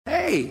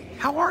Hey,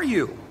 how are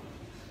you?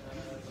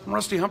 I'm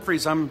Rusty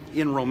Humphries. I'm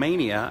in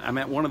Romania. I'm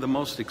at one of the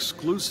most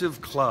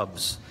exclusive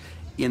clubs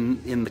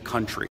in the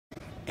country.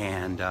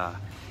 And I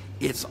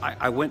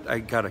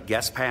got a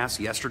guest pass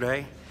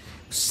yesterday.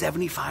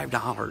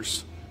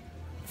 $75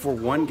 for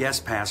one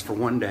guest pass for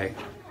one day.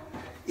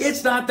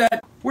 It's not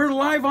that. We're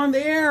live on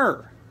the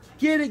air.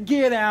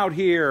 Get out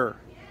here.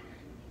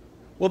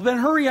 Well, then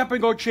hurry up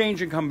and go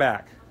change and come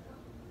back.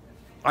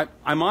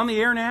 I'm on the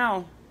air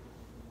now.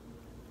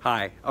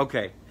 Hi.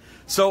 Okay.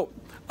 So,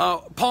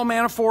 Paul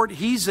Manafort,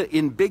 he's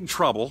in big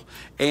trouble.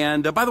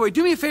 And by the way,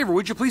 do me a favor,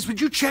 would you please? Would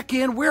you check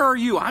in? Where are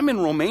you? I'm in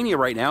Romania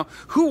right now.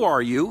 Who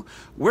are you?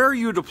 Where are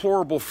you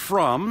deplorable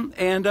from?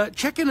 And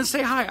check in and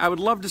say hi. I would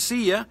love to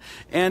see you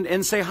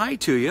and say hi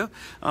to you.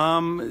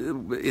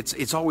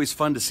 It's always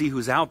fun to see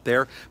who's out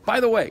there. By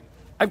the way,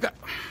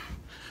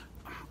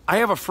 I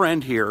have a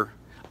friend here.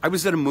 I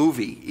was at a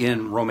movie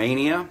in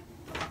Romania.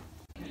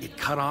 It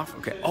cut off?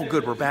 Okay. Oh,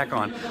 good. We're back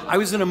on. I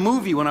was in a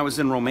movie when I was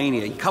in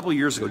Romania a couple of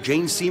years ago.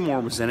 Jane Seymour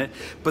was in it.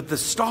 But the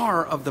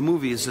star of the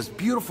movie is this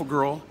beautiful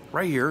girl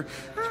right here,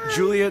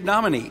 Giulia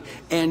Nahmany.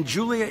 And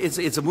Giulia,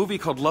 it's a movie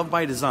called Love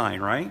by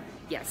Design, right?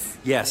 Yes.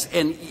 Yes.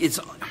 And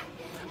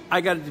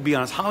I got to be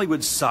honest,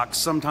 Hollywood sucks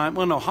sometimes.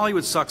 Well, no,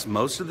 Hollywood sucks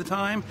most of the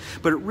time.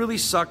 But it really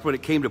sucked when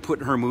it came to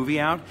putting her movie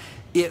out.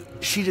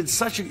 She did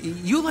such a...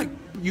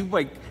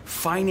 You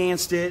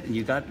financed it, and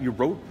you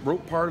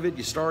wrote part of it.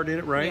 You starred in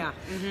it, right? Yeah.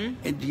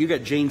 Mm-hmm. And you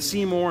got Jane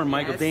Seymour and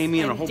Michael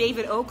Damian and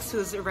David Oakes,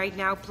 who's right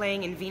now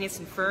playing in Venus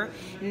and Fur,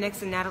 next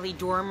to Natalie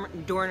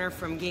Dormer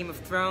from Game of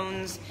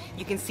Thrones.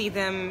 You can see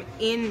them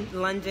in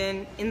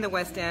London, in the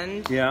West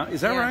End. Yeah, is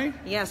that right?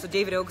 Yeah. So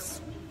David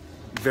Oakes.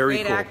 Very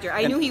great cool. actor.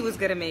 I knew he was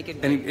going to make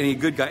it. And a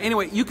good guy.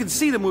 Anyway, you can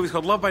see the movie. It's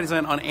called Love by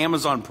Design on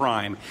Amazon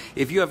Prime.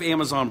 If you have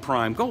Amazon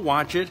Prime, go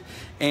watch it.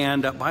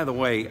 And by the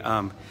way,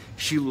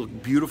 she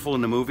looked beautiful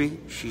in the movie.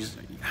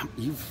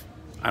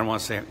 I don't want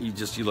to say it,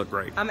 you look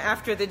great. I'm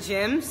after the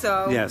gym,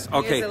 so yes.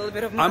 Okay. A little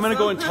bit of I'm going to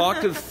go and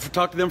talk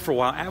to them for a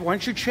while. Why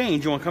don't you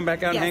change? You want to come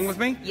back out and hang with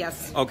me?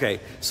 Yes. Okay.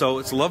 So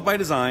it's Love by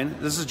Design.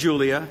 This is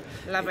Giulia.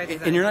 Love by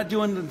Design. And you're not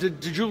doing the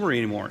jewelry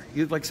anymore.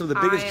 You're like some of the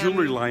biggest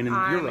jewelry line in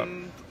Europe.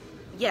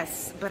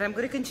 Yes, but I'm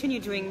going to continue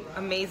doing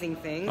amazing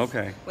things.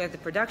 Okay. We have the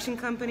production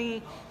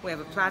company. We have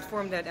a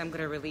platform that I'm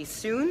going to release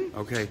soon.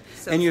 Okay.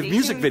 So and you have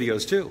music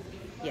videos too.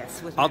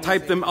 Yes. I'll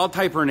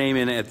type her name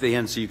in at the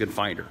end so you can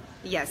find her.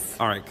 Yes.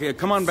 All right.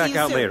 Come on back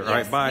out soon. later. Yes, all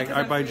right. Bye. All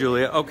right, bye,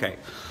 Giulia. Okay.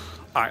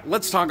 All right.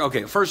 Let's talk.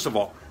 Okay. First of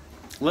all,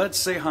 let's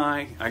say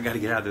hi. I got to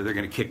get out of there. They're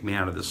going to kick me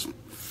out of this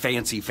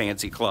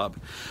fancy club.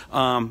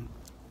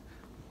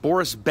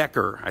 Boris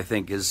Becker, I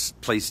think,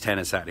 plays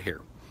tennis out of here.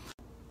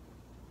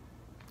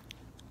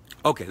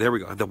 Okay, there we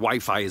go. The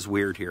Wi-Fi is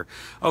weird here.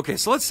 Okay,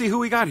 so let's see who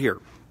we got here.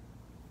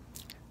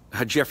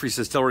 Jeffrey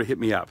says, tell her to hit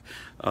me up.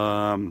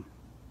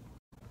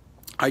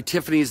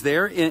 Tiffany's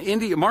there.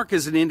 Mark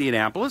is in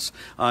Indianapolis.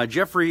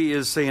 Jeffrey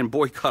is saying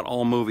boycott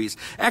all movies.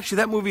 Actually,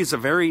 that movie is a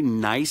very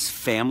nice,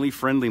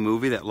 family-friendly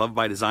movie, that Love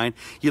by Design.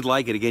 You'd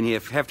like it. Again, you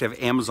have to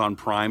have Amazon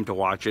Prime to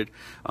watch it.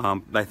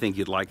 I think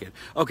you'd like it.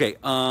 Okay,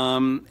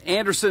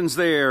 Anderson's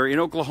there in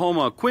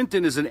Oklahoma.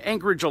 Quentin is in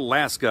Anchorage,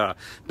 Alaska.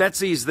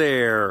 Betsy's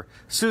there.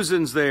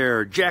 Susan's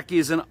there.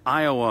 Jackie's in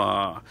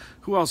Iowa.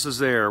 Who else is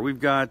there? We've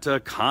got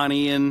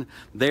Connie in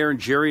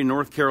Jerry in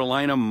North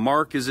Carolina.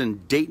 Mark is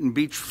in Dayton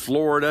Beach,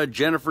 Florida.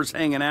 Jennifer's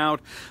hanging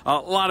out. A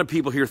lot of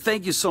people here.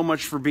 Thank you so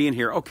much for being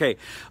here. Okay.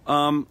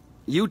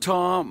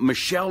 Utah,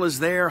 Michelle is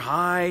there.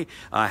 Hi.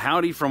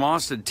 Howdy from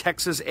Austin,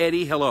 Texas.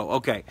 Eddie, hello.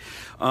 Okay.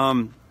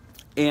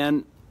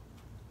 And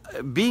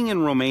being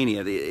in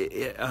Romania,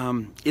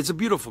 it's a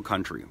beautiful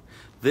country.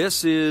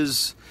 This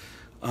is...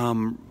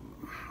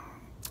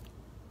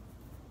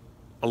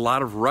 a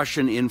lot of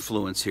Russian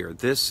influence here.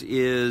 This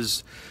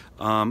is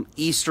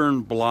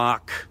Eastern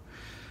Bloc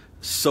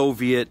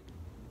Soviet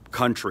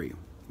country,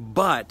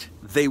 but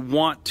they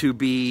want to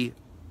be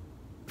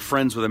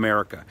friends with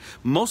America.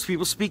 Most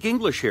people speak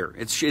English here.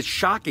 It's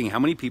shocking how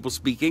many people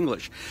speak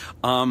English.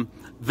 The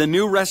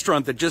new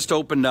restaurant that just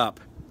opened up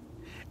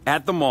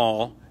at the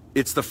mall,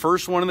 it's the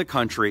first one in the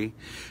country,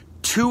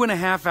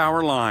 2.5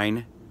 hour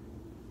line,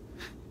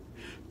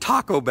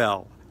 Taco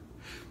Bell.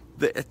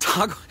 They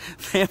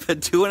have a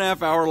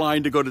 2.5 hour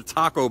line to go to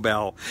Taco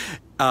Bell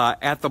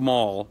at the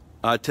mall.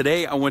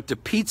 Today I went to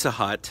Pizza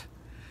Hut.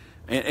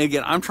 And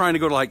again, I'm trying to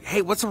go to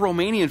hey, what's a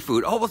Romanian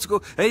food? Oh, let's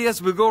go. Hey,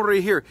 yes, we'll go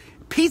right here.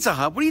 Pizza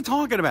Hut, what are you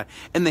talking about?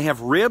 And they have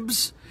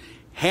ribs,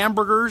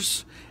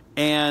 hamburgers,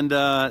 and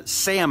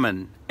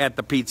salmon at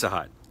the Pizza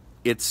Hut.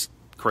 It's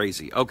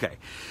crazy. Okay.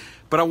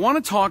 But I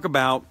want to talk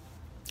about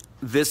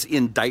this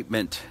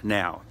indictment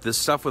now. This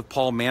stuff with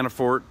Paul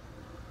Manafort.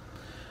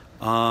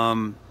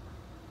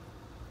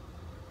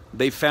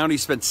 They found he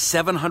spent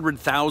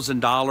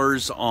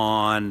 $700,000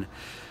 on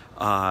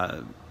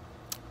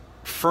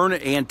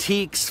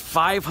antiques,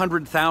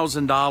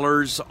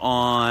 $500,000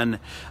 on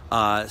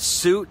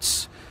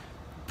suits.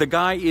 The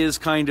guy is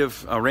kind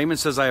of, Raymond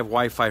says, I have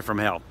Wi-Fi from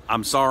hell.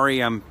 I'm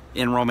sorry, I'm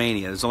in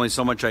Romania. There's only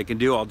so much I can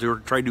do. I'll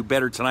try to do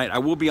better tonight. I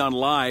will be on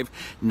live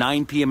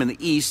 9 p.m. in the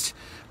East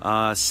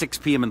 6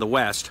 p.m. in the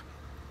West.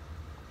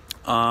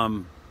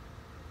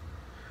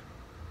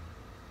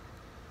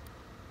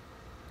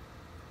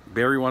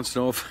 Barry wants to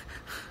know if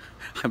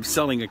I'm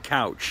selling a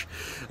couch.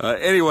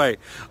 Anyway,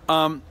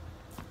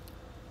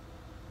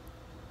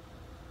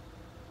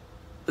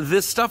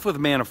 this stuff with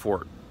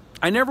Manafort.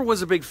 I never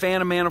was a big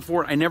fan of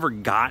Manafort. I never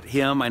got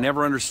him. I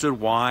never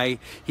understood why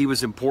he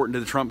was important to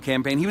the Trump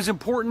campaign. He was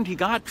important. He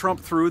got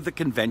Trump through the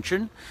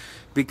convention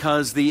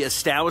because the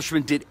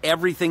establishment did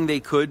everything they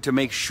could to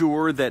make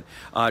sure that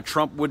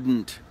Trump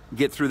wouldn't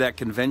get through that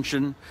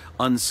convention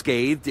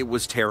unscathed. It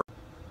was terrible.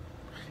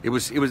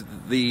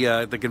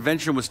 The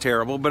convention was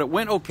terrible, but it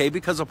went okay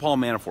because of Paul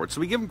Manafort.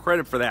 So we give him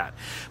credit for that.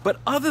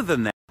 But other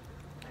than that,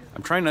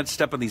 I'm trying not to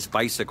step on these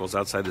bicycles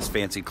outside this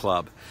fancy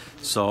club.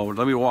 So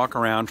let me walk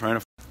around trying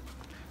to...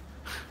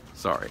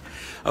 Sorry.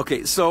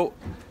 Okay, so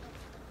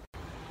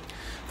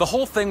the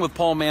whole thing with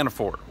Paul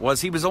Manafort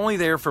was he was only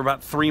there for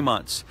about 3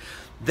 months.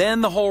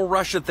 Then the whole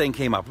Russia thing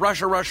came up.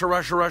 Russia.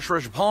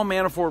 Paul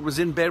Manafort was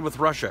in bed with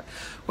Russia.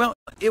 Well,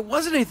 it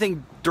wasn't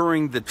anything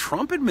during the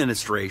Trump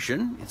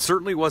administration. It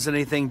certainly wasn't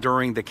anything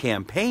during the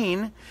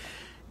campaign.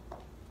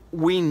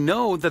 We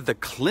know that the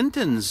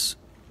Clintons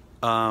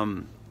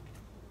gained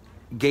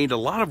a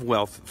lot of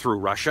wealth through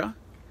Russia.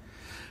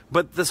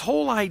 But this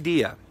whole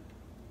idea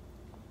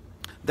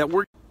that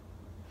we're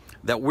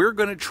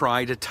going to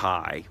try to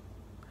tie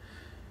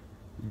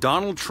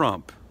Donald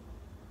Trump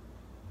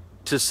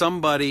to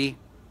somebody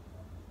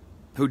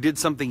who did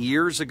something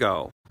years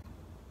ago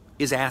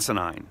is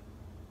asinine.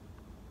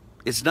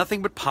 It's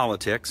nothing but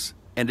politics,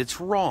 and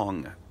it's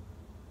wrong.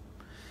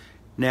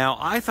 Now,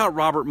 I thought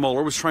Robert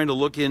Mueller was trying to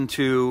look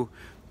into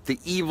the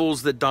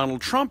evils that Donald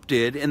Trump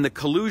did and the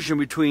collusion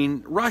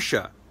between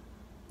Russia.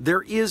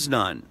 There is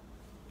none,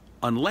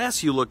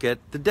 unless you look at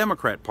the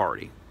Democrat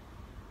Party.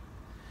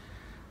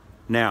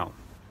 Now,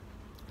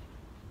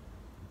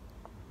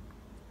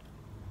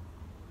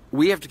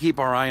 we have to keep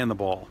our eye on the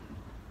ball.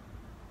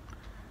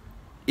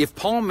 If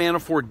Paul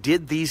Manafort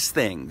did these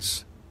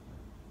things,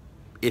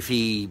 if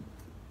he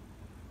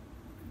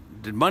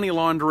did money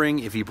laundering,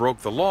 if he broke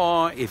the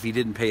law, if he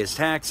didn't pay his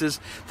taxes,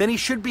 then he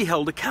should be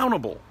held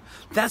accountable.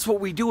 That's what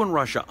we do in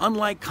Russia.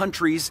 Unlike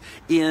countries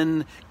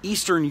in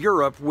Eastern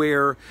Europe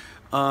where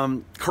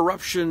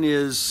corruption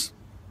is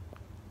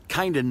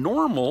kind of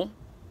normal,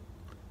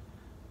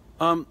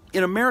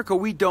 in America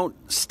we don't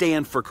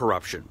stand for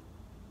corruption.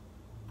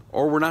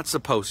 Or we're not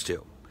supposed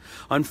to.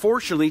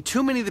 Unfortunately,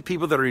 too many of the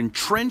people that are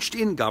entrenched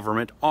in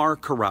government are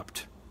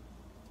corrupt.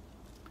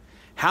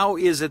 How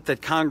is it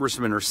that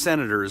congressmen or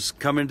senators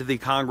come into the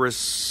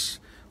Congress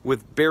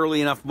with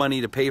barely enough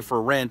money to pay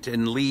for rent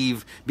and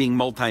leave being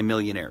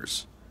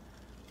multimillionaires?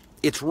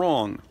 It's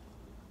wrong.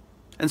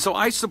 And so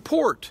I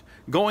support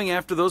going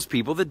after those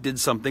people that did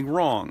something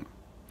wrong.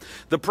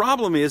 The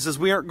problem is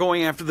we aren't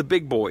going after the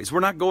big boys. We're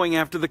not going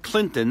after the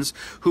Clintons,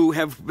 who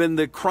have been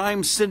the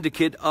crime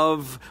syndicate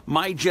of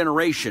my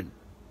generation.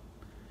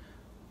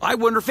 I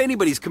wonder if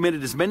anybody's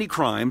committed as many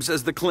crimes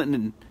as the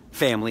Clinton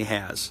family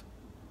has.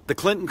 The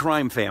Clinton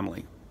crime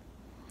family.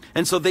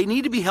 And so they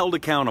need to be held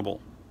accountable.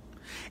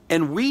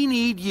 And we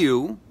need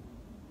you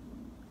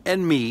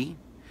and me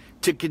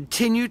to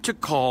continue to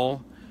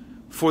call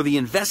for the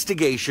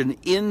investigation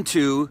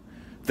into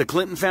the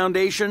Clinton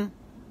Foundation,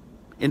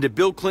 into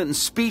Bill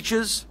Clinton's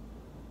speeches,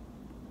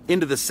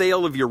 into the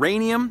sale of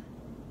uranium,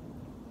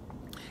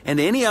 and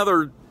any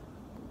other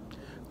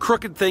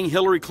crooked thing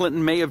Hillary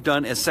Clinton may have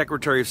done as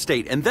Secretary of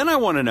State. And then I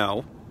want to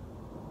know,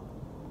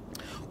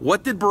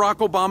 what did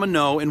Barack Obama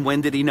know and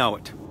when did he know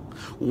it?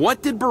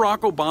 What did Barack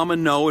Obama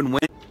know and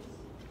when?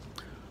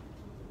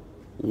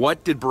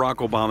 What did Barack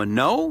Obama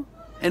know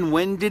and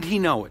when did he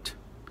know it?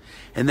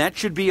 And that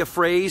should be a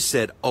phrase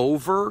said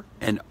over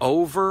and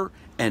over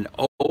and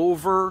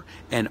over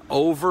and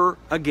over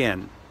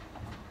again.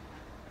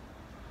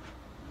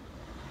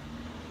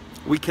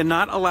 We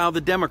cannot allow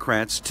the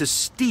Democrats to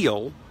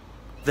steal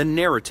the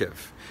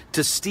narrative,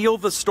 to steal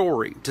the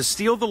story, to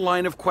steal the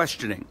line of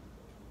questioning.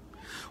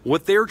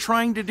 What they're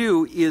trying to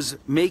do is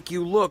make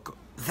you look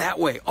that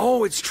way.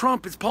 Oh, it's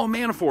Trump, it's Paul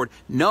Manafort.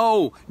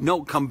 No,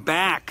 come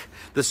back.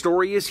 The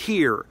story is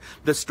here.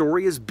 The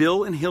story is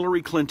Bill and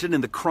Hillary Clinton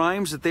and the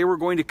crimes that they were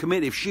going to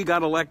commit if she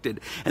got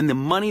elected, and the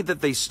money that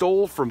they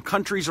stole from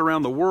countries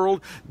around the world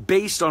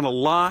based on a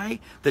lie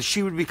that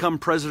she would become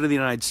president of the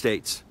United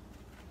States.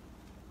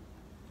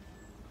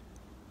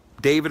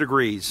 David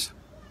agrees.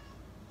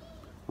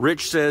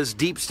 Rich says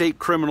deep state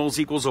criminals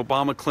equals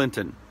Obama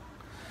Clinton.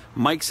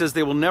 Mike says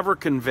they will never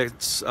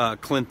convict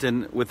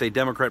Clinton with a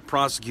Democrat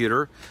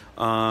prosecutor.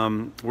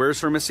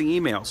 Where's her missing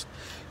emails?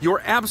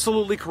 You're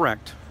absolutely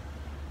correct.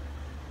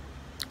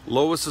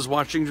 Lois is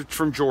watching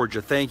from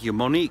Georgia. Thank you.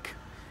 Monique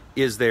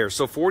is there.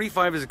 So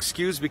 45 is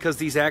excused because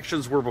these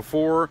actions were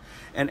before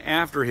and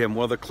after him.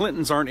 Well, the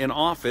Clintons aren't in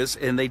office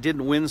and they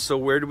didn't win, so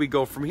where do we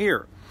go from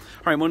here?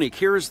 All right, Monique,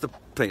 here's the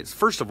place.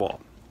 First of all,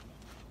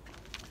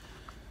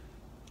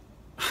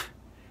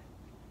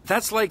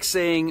 that's like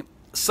saying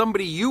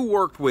somebody you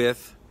worked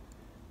with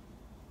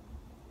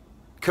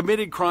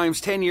committed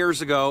crimes 10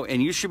 years ago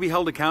and you should be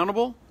held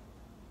accountable?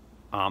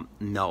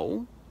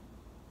 No.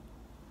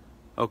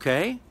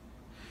 Okay?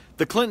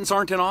 The Clintons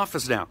aren't in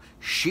office now.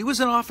 She was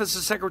in office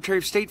as Secretary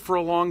of State for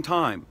a long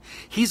time.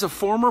 He's a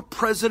former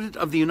President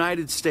of the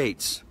United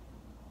States.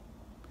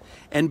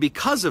 And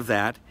because of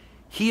that,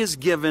 he is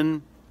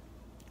given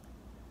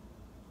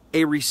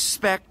a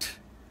respect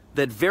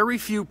that very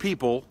few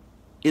people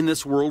in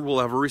this world will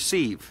ever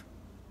receive.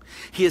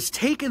 He has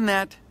taken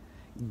that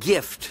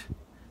gift,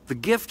 the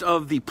gift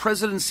of the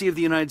presidency of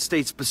the United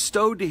States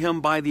bestowed to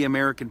him by the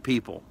American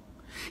people.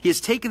 He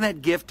has taken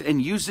that gift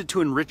and used it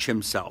to enrich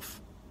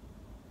himself,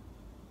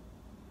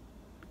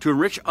 to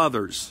enrich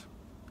others,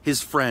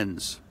 his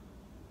friends.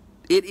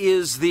 It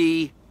is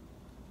the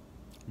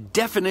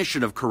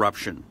definition of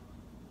corruption.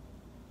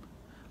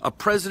 A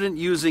president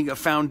using a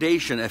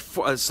foundation,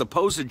 a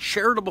supposed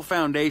charitable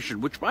foundation,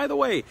 which, by the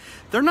way,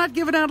 they're not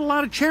giving out a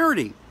lot of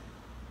charity.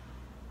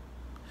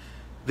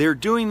 They're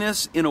doing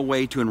this in a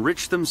way to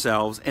enrich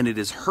themselves, and it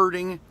is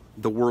hurting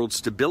the world's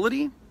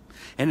stability,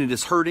 and it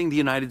is hurting the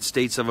United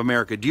States of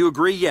America. Do you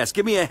agree? Yes.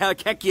 Give me a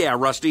heck yeah,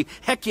 Rusty.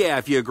 Heck yeah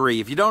if you agree.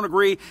 If you don't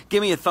agree,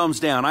 give me a thumbs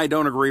down. I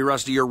don't agree,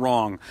 Rusty. You're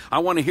wrong. I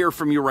want to hear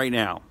from you right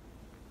now.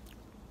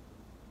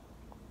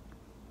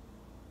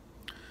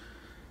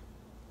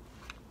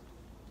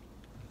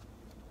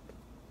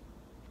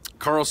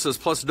 Carl says,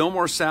 plus no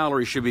more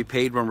salary should be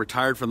paid when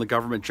retired from the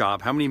government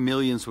job. How many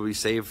millions will be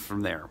saved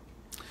from there?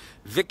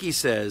 Vicky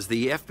says,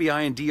 the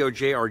FBI and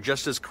DOJ are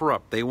just as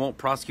corrupt. They won't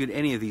prosecute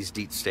any of these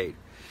deep state.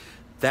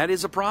 That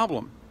is a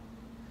problem.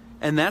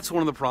 And that's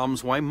one of the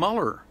problems why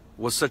Mueller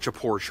was such a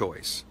poor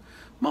choice.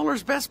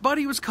 Mueller's best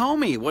buddy was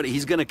Comey. What,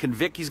 he's going to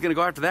convict, he's going to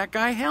go after that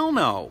guy? Hell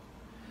no.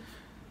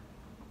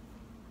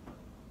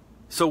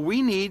 So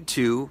we need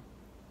to,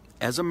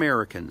 as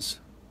Americans,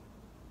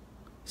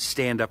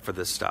 stand up for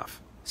this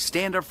stuff.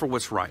 Stand up for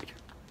what's right.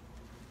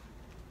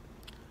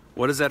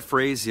 What is that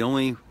phrase? The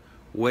only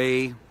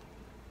way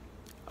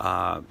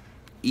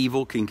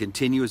evil can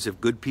continue is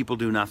if good people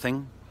do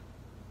nothing.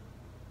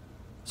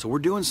 So we're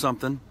doing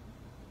something,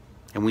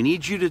 and we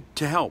need you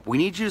to help. We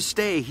need you to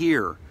stay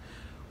here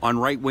on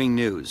Right Wing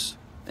News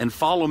and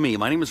follow me.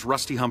 My name is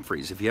Rusty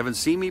Humphries. If you haven't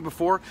seen me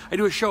before, I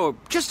do a show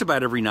just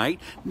about every night,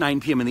 9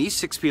 p.m. in the East,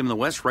 6 p.m. in the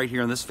West, right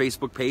here on this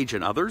Facebook page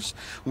and others,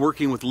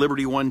 working with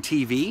Liberty One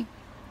TV.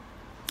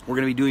 We're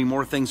going to be doing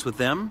more things with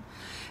them.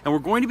 And we're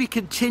going to be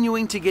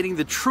continuing to getting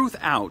the truth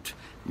out,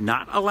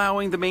 not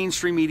allowing the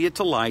mainstream media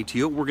to lie to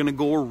you. We're going to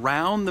go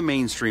around the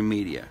mainstream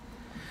media.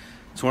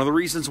 It's one of the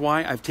reasons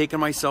why I've taken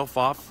myself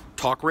off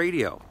talk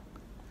radio.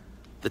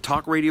 The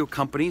talk radio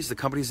companies, the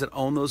companies that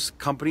own those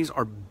companies,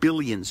 are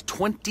billions,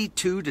 $22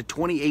 to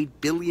 $28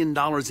 billion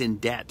in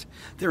debt.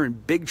 They're in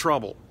big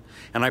trouble.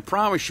 And I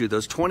promise you,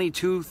 those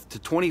 22 to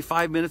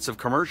 25 minutes of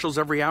commercials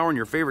every hour on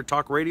your favorite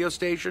talk radio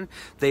station,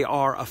 they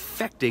are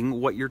affecting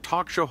what your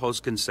talk show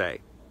host can say.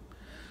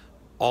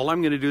 All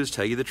I'm going to do is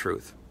tell you the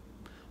truth.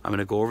 I'm going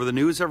to go over the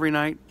news every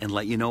night and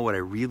let you know what I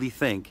really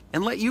think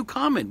and let you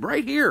comment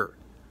right here.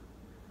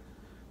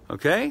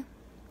 Okay?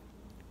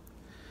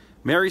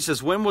 Mary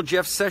says, when will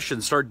Jeff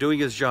Sessions start doing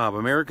his job?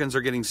 Americans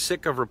are getting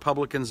sick of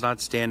Republicans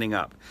not standing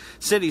up.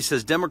 Cindy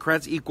says,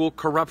 Democrats equal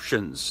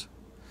corruptions.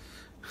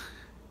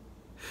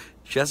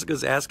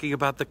 Jessica's asking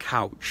about the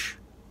couch.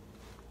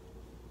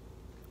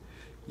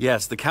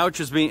 Yes, the couch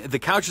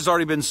has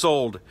already been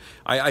sold.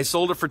 I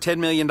sold it for $10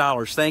 million.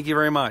 Thank you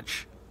very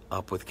much.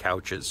 Up with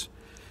couches.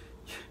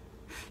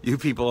 You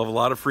people have a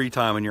lot of free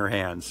time on your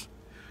hands.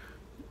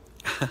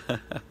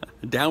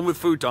 Down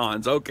with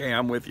futons. Okay,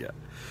 I'm with you.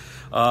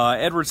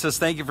 Edward says,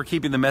 thank you for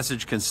keeping the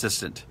message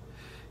consistent.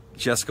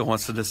 Jessica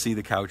wants to see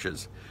the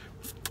couches.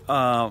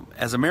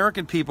 As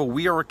American people,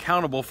 we are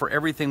accountable for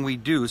everything we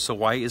do, so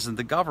why isn't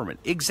the government?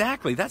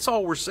 Exactly, that's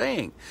all we're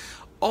saying.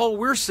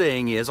 All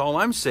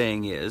I'm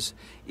saying is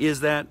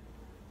that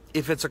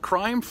if it's a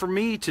crime for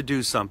me to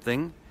do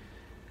something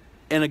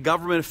and a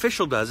government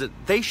official does it,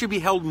 they should be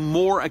held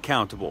more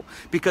accountable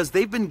because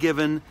they've been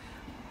given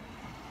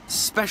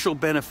special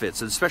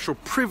benefits and special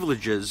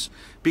privileges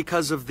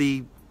because of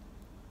the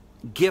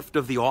gift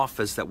of the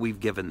office that we've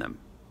given them.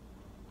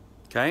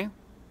 Okay?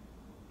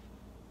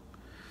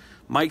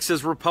 Mike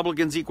says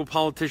Republicans equal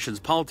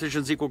politicians.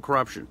 Politicians equal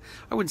corruption.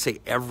 I wouldn't say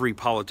every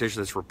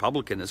politician that's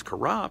Republican is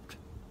corrupt.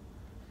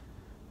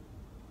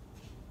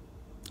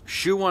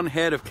 Shoe on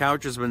head if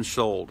couch has been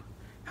sold.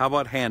 How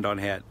about hand on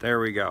head? There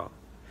we go.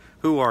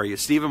 Who are you?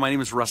 Stephen, my name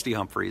is Rusty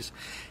Humphries,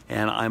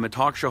 and I'm a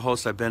talk show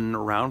host. I've been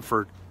around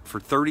for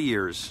 30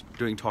 years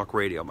doing talk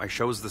radio. My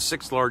show is the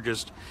 6th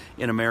largest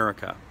in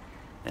America,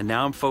 and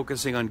now I'm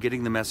focusing on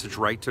getting the message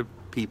right to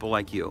people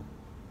like you.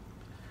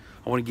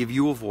 I want to give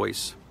you a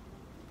voice.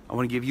 I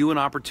want to give you an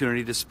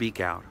opportunity to speak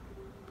out.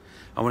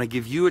 I want to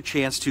give you a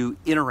chance to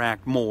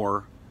interact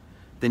more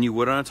than you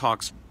would on a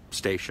talk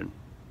station.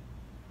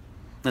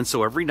 And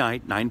so every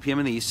night, 9 p.m.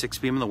 in the East, 6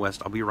 p.m. in the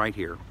West, I'll be right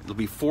here. It'll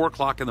be 4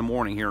 o'clock in the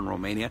morning here in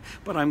Romania,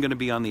 but I'm going to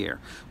be on the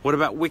air. What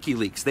about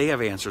WikiLeaks? They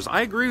have answers.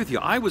 I agree with you.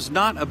 I was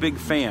not a big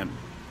fan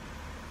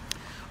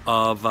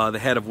of the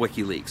head of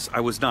WikiLeaks.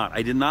 I was not.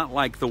 I did not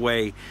like the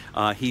way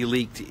he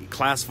leaked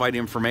classified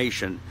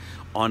information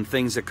on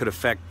things that could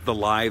affect the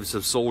lives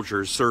of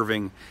soldiers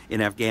serving in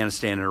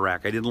Afghanistan and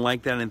Iraq. I didn't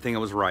like that. I didn't think it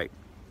was right.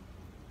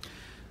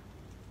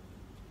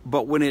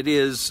 But when it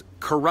is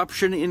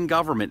corruption in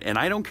government, and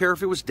I don't care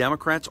if it was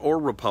Democrats or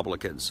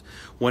Republicans,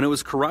 when it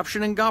was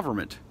corruption in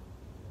government,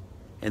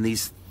 and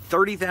these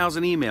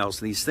 30,000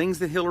 emails, these things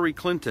that Hillary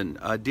Clinton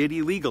did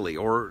illegally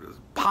or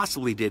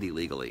possibly did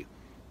illegally,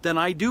 then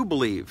I do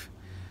believe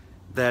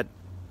that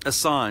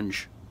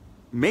Assange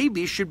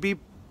maybe should be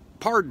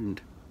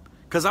pardoned.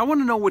 Because I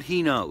want to know what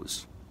he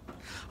knows.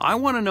 I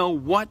want to know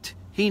what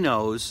he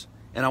knows,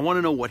 and I want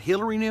to know what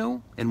Hillary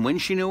knew and when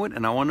she knew it,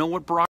 and I want to know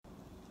what Barack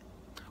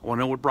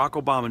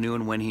Obama knew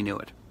and when he knew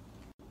it.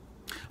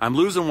 I'm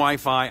losing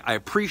Wi-Fi. I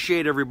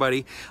appreciate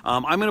everybody.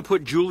 I'm going to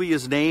put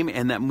Giulia's name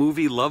and that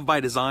movie, Love by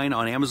Design,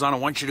 on Amazon. I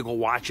want you to go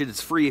watch it.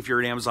 It's free if you're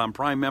an Amazon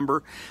Prime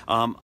member.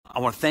 I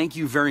want to thank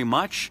you very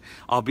much.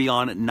 I'll be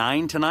on at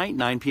 9 tonight,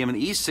 9 p.m. in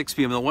the East, 6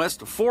 p.m. in the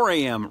West, 4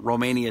 a.m.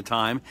 Romania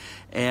time.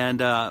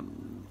 And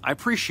I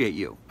appreciate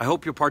you. I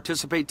hope you'll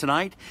participate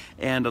tonight,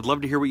 and I'd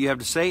love to hear what you have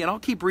to say. And I'll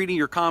keep reading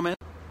your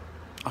comments.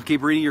 I'll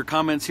keep reading your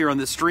comments here on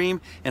this stream,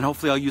 and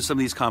hopefully I'll use some of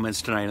these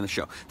comments tonight on the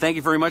show. Thank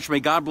you very much. May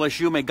God bless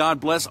you. May God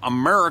bless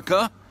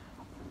America.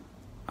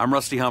 I'm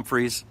Rusty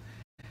Humphries.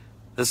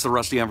 This is the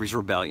Rusty Humphries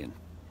Rebellion.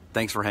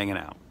 Thanks for hanging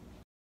out.